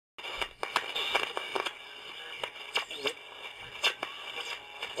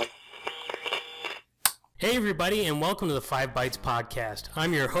Hey everybody, and welcome to the 5 Bytes Podcast.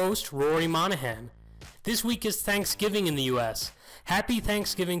 I'm your host, Rory Monahan. This week is Thanksgiving in the U.S. Happy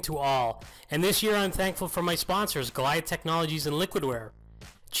Thanksgiving to all. And this year I'm thankful for my sponsors, Goliath Technologies and Liquidware.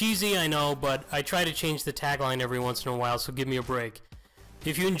 Cheesy, I know, but I try to change the tagline every once in a while, so give me a break.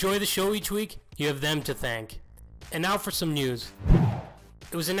 If you enjoy the show each week, you have them to thank. And now for some news.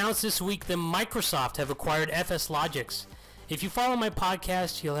 It was announced this week that Microsoft have acquired FSLogix. If you follow my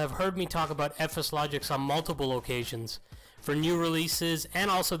podcast, you'll have heard me talk about FSLogix on multiple occasions for new releases and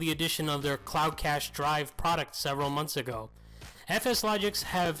also the addition of their Cloud Cache Drive product several months ago. FSLogix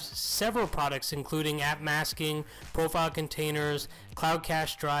have several products including app masking, profile containers, Cloud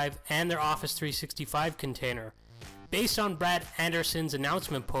Cache Drive, and their Office 365 container. Based on Brad Anderson's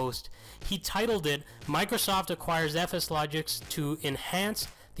announcement post, he titled it, Microsoft acquires FSLogix to enhance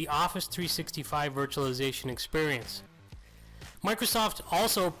the Office 365 virtualization experience. Microsoft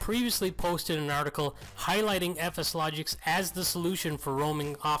also previously posted an article highlighting FSLogix as the solution for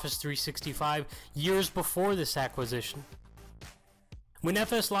roaming Office 365 years before this acquisition. When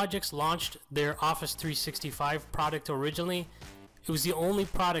FSLogix launched their Office 365 product originally, it was the only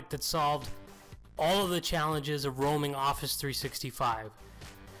product that solved all of the challenges of roaming Office 365.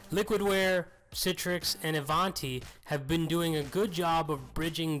 Liquidware, Citrix, and Ivanti have been doing a good job of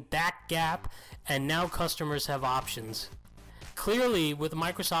bridging that gap, and now customers have options. Clearly, with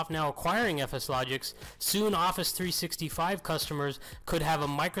Microsoft now acquiring FSLogix, soon Office 365 customers could have a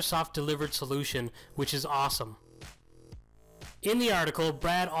Microsoft-delivered solution, which is awesome. In the article,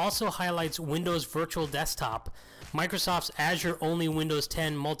 Brad also highlights Windows Virtual Desktop, Microsoft's Azure-only Windows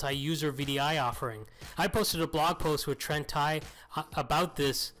 10 multi-user VDI offering. I posted a blog post with Trent Tai about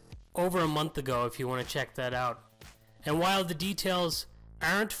this over a month ago if you want to check that out. And while the details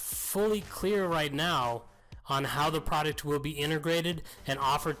aren't fully clear right now on how the product will be integrated and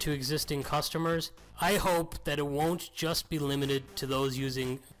offered to existing customers, I hope that it won't just be limited to those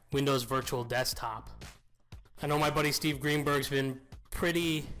using Windows Virtual Desktop. I know my buddy Steve Greenberg's been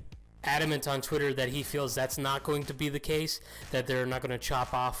pretty adamant on Twitter that he feels that's not going to be the case, that they're not going to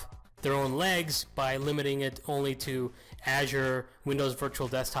chop off their own legs by limiting it only to Azure Windows Virtual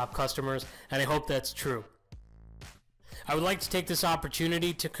Desktop customers, and I hope that's true. I would like to take this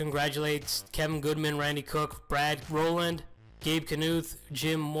opportunity to congratulate Kevin Goodman, Randy Cook, Brad Rowland, Gabe Knuth,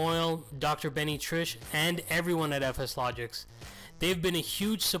 Jim Moyle, Dr. Benny Trish, and everyone at FSLogix. They've been a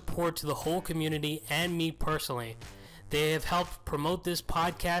huge support to the whole community and me personally. They have helped promote this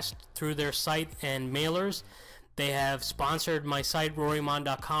podcast through their site and mailers. They have sponsored my site,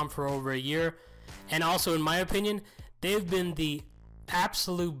 rorymon.com, for over a year. And also, in my opinion, they've been the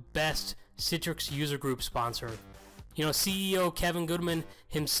absolute best Citrix user group sponsor. You know, CEO Kevin Goodman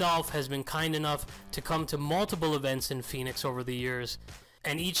himself has been kind enough to come to multiple events in Phoenix over the years,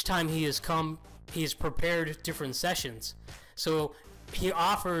 and each time he has come, he's prepared different sessions. So he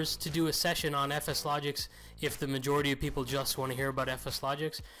offers to do a session on FSLogix if the majority of people just want to hear about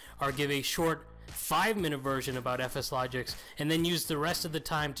FSLogix, or give a short 5-minute version about FSLogix, and then use the rest of the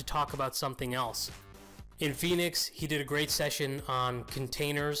time to talk about something else. In Phoenix, he did a great session on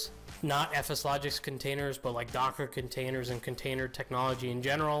containers, not FSLogix containers, but like Docker containers and container technology in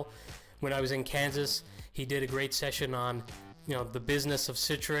general. When I was in Kansas, he did a great session on, the business of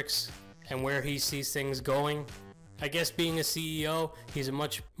Citrix and where he sees things going. I guess being a CEO, he's a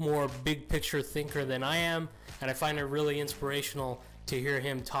much more big picture thinker than I am, and I find it really inspirational to hear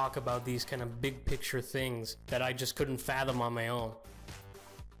him talk about these kind of big picture things that I just couldn't fathom on my own.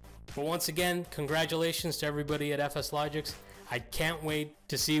 But once again, congratulations to everybody at FSLogix. I can't wait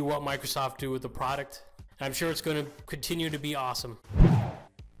to see what Microsoft do with the product. I'm sure it's going to continue to be awesome.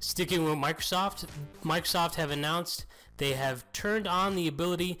 Sticking with Microsoft have announced they have turned on the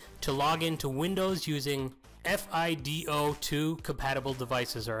ability to log into Windows using FIDO2 compatible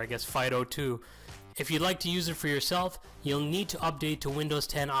devices, or I guess FIDO2. If you'd like to use it for yourself, you'll need to update to Windows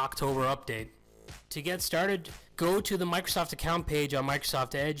 10 October update. To get started, go to the Microsoft account page on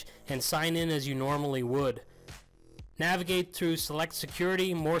Microsoft Edge and sign in as you normally would. Navigate through Select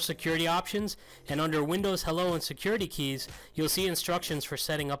Security, More Security Options, and under Windows Hello and Security Keys, you'll see instructions for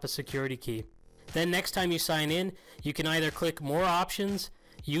setting up a security key. Then next time you sign in, you can either click More Options,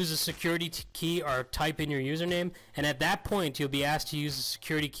 use a security key, or type in your username, and at that point you'll be asked to use a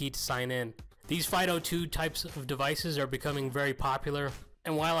security key to sign in. These FIDO2 types of devices are becoming very popular,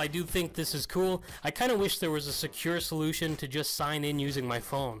 and while I do think this is cool, I kind of wish there was a secure solution to just sign in using my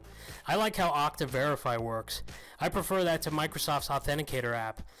phone. I like how Okta Verify works. I prefer that to Microsoft's Authenticator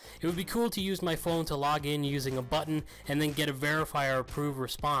app. It would be cool to use my phone to log in using a button and then get a verify or approve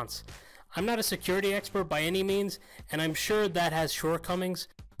response. I'm not a security expert by any means, and I'm sure that has shortcomings,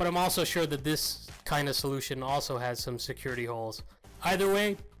 but I'm also sure that this kind of solution also has some security holes. Either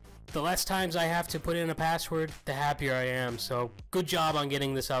way, the less times I have to put in a password, the happier I am. So good job on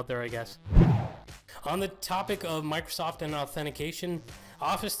getting this out there, I guess. On the topic of Microsoft and authentication,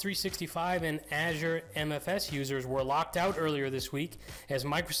 Office 365 and Azure MFS users were locked out earlier this week as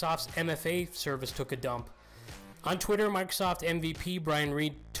Microsoft's MFA service took a dump. On Twitter, Microsoft MVP Brian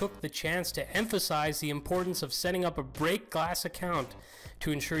Reed took the chance to emphasize the importance of setting up a break glass account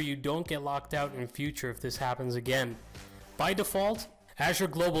to ensure you don't get locked out in future if this happens again. By default, Azure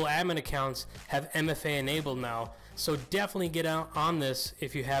Global Admin accounts have MFA enabled now, so definitely get on this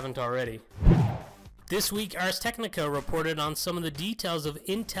if you haven't already. This week, Ars Technica reported on some of the details of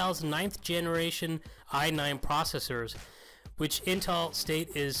Intel's 9th generation i9 processors, which Intel state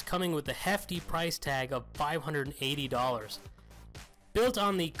is coming with a hefty price tag of $580. Built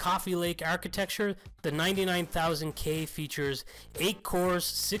on the Coffee Lake architecture, the 99000K features 8 cores,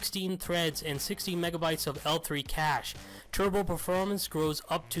 16 threads, and 60 megabytes of L3 cache. Turbo performance grows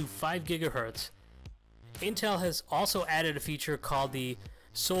up to 5 GHz. Intel has also added a feature called the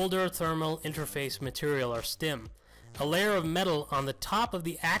Solder Thermal Interface Material, or STIM, a layer of metal on the top of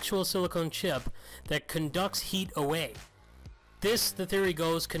the actual silicon chip that conducts heat away. This, the theory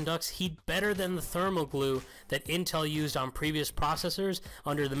goes, conducts heat better than the thermal glue that Intel used on previous processors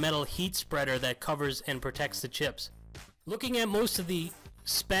under the metal heat spreader that covers and protects the chips. Looking at most of the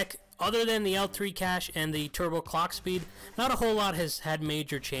spec, other than the L3 cache and the turbo clock speed, not a whole lot has had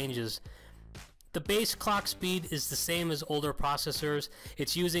major changes. The base clock speed is the same as older processors,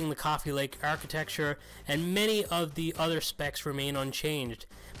 it's using the Coffee Lake architecture, and many of the other specs remain unchanged,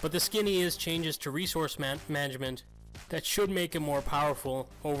 but the skinny is changes to resource management that should make it more powerful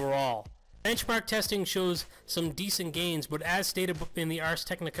overall. Benchmark testing shows some decent gains, but as stated in the Ars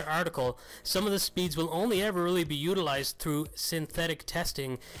Technica article, some of the speeds will only ever really be utilized through synthetic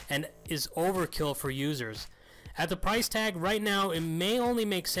testing and is overkill for users. At the price tag right now, it may only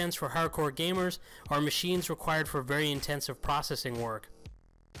make sense for hardcore gamers or machines required for very intensive processing work.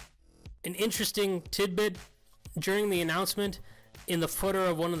 An interesting tidbit, during the announcement, in the footer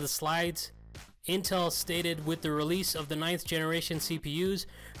of one of the slides, Intel stated with the release of the 9th generation CPUs,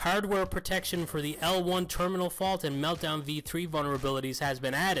 hardware protection for the L1 terminal fault and Meltdown v3 vulnerabilities has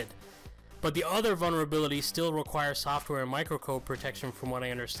been added. But the other vulnerabilities still require software and microcode protection from what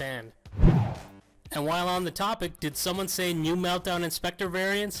I understand. And while on the topic, did someone say new Meltdown Inspector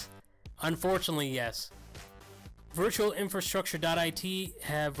variants? Unfortunately, yes. Virtualinfrastructure.it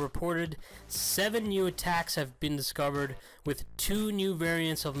have reported 7 new attacks have been discovered, with 2 new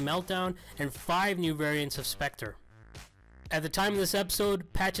variants of Meltdown and 5 new variants of Spectre. At the time of this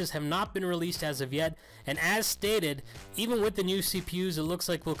episode, patches have not been released as of yet, and as stated, even with the new CPUs, it looks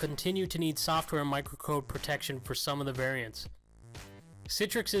like we'll continue to need software and microcode protection for some of the variants.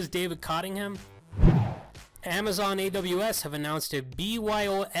 Citrix's David Cottingham. Amazon AWS have announced a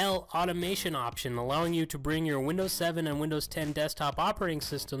BYOL automation option allowing you to bring your Windows 7 and Windows 10 desktop operating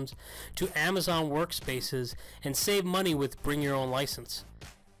systems to Amazon workspaces and save money with Bring Your Own License.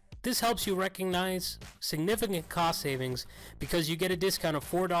 This helps you recognize significant cost savings because you get a discount of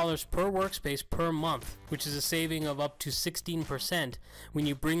 $4 per workspace per month, which is a saving of up to 16% when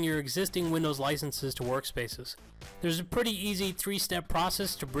you bring your existing Windows licenses to workspaces. There's a pretty easy 3-step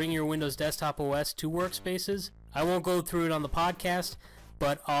process to bring your Windows Desktop OS to workspaces. I won't go through it on the podcast,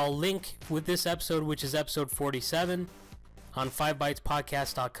 but I'll link with this episode, which is episode 47, on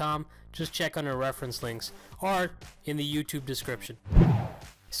 5bytespodcast.com. Just check under reference links or in the YouTube description.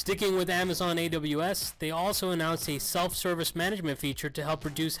 Sticking with Amazon AWS, they also announced a self-service management feature to help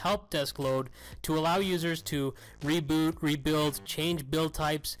reduce help desk load to allow users to reboot, rebuild, change build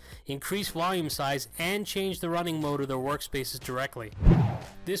types, increase volume size, and change the running mode of their workspaces directly.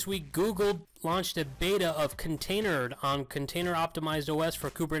 This week, Google launched a beta of Containered on Container Optimized OS for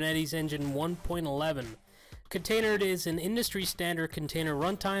Kubernetes Engine 1.11. Containered is an industry standard container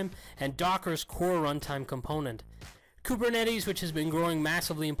runtime and Docker's core runtime component. Kubernetes, which has been growing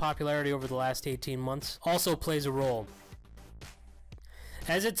massively in popularity over the last 18 months, also plays a role.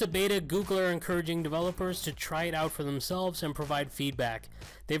 As it's a beta, Google are encouraging developers to try it out for themselves and provide feedback.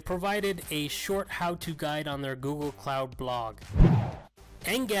 They've provided a short how-to guide on their Google Cloud blog.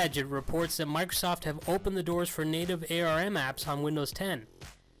 Engadget reports that Microsoft have opened the doors for native ARM apps on Windows 10.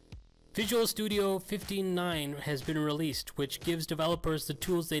 Visual Studio 15.9 has been released, which gives developers the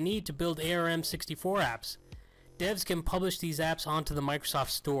tools they need to build ARM 64 apps. Devs can publish these apps onto the Microsoft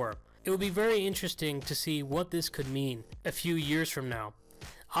Store. It will be very interesting to see what this could mean a few years from now.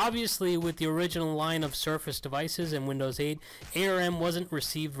 Obviously, with the original line of Surface devices and Windows 8, ARM wasn't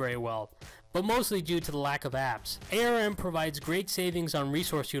received very well, but mostly due to the lack of apps. ARM provides great savings on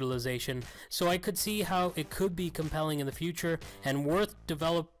resource utilization, so I could see how it could be compelling in the future and worth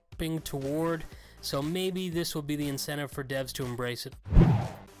developing toward, so maybe this will be the incentive for devs to embrace it.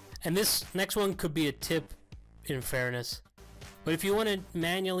 And this next one could be a tip, in fairness. But if you want to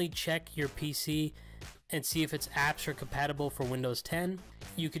manually check your PC and see if its apps are compatible for Windows 10,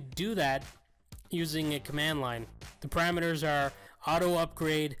 you could do that using a command line. The parameters are auto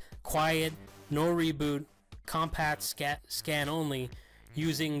upgrade, quiet, no reboot, compact scan only,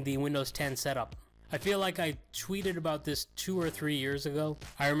 using the Windows 10 setup. I feel like I tweeted about this 2 or 3 years ago.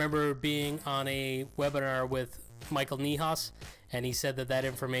 I remember being on a webinar with Michael Niehaus, and he said that that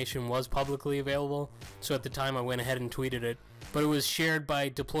information was publicly available, so at the time I went ahead and tweeted it. But it was shared by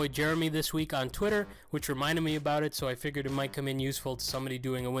Deployed Jeremy this week on Twitter, which reminded me about it, so I figured it might come in useful to somebody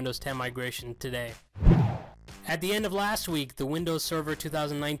doing a Windows 10 migration today. At the end of last week, the Windows Server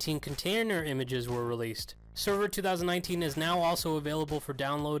 2019 container images were released. Server 2019 is now also available for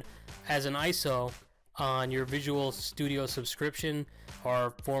download as an ISO on your Visual Studio subscription,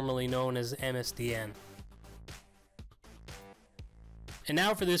 or formerly known as MSDN. And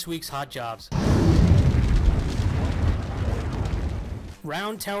now for this week's Hot Jobs.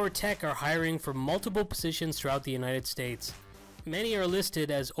 Round Tower Tech are hiring for multiple positions throughout the United States. Many are listed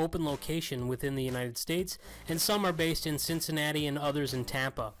as open location within the United States, and some are based in Cincinnati and others in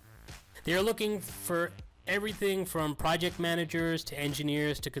Tampa. They are looking for everything from project managers to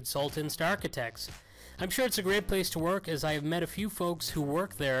engineers to consultants to architects. I'm sure it's a great place to work, as I have met a few folks who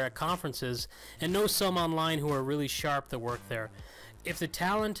work there at conferences and know some online who are really sharp that work there. If the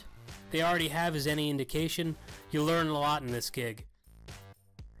talent they already have is any indication, you'll learn a lot in this gig.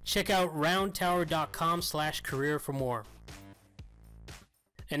 Check out roundtower.com/career for more.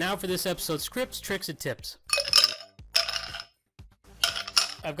 And now for this episode's scripts, tricks, and tips.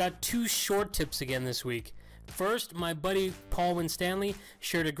 I've got 2 short tips again this week. First, my buddy Paul Winstanley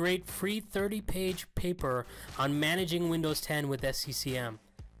shared a great free 30-page paper on managing Windows 10 with SCCM.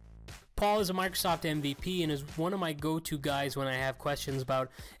 Paul is a Microsoft MVP and is one of my go-to guys when I have questions about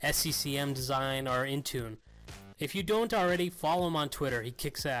SCCM design or Intune. If you don't already, follow him on Twitter. He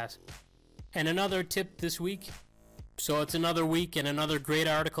kicks ass. And another tip this week. So it's another week and another great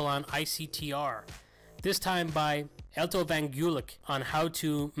article on ICTR. This time by Elto van Gulik on how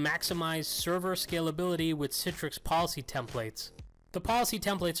to maximize server scalability with Citrix policy templates. The policy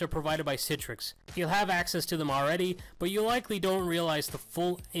templates are provided by Citrix. You'll have access to them already, but you likely don't realize the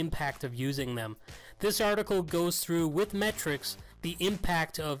full impact of using them. This article goes through, with metrics, the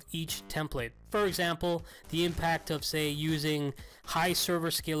impact of each template. For example, the impact of, say, using high server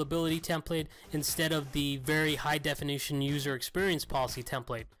scalability template instead of the very high definition user experience policy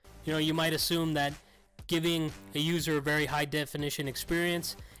template. You know, you might assume that giving a user a very high definition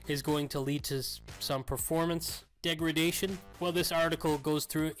experience is going to lead to some performance degradation. Well, this article goes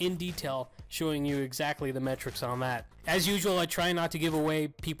through in detail, showing you exactly the metrics on that. As usual, I try not to give away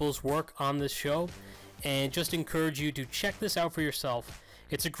people's work on this show, and just encourage you to check this out for yourself.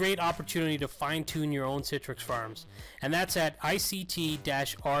 It's a great opportunity to fine-tune your own Citrix farms, and that's at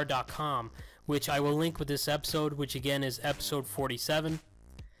ict-r.com, which I will link with this episode, which again is episode 47.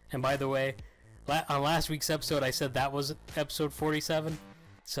 And by the way, on last week's episode I said that was episode 47,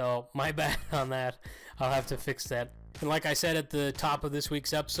 so my bad on that. I'll have to fix that. And like I said at the top of this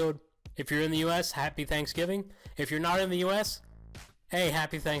week's episode, if you're in the US, happy Thanksgiving. If you're not in the US, hey,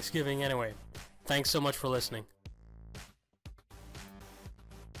 happy Thanksgiving anyway. Thanks so much for listening.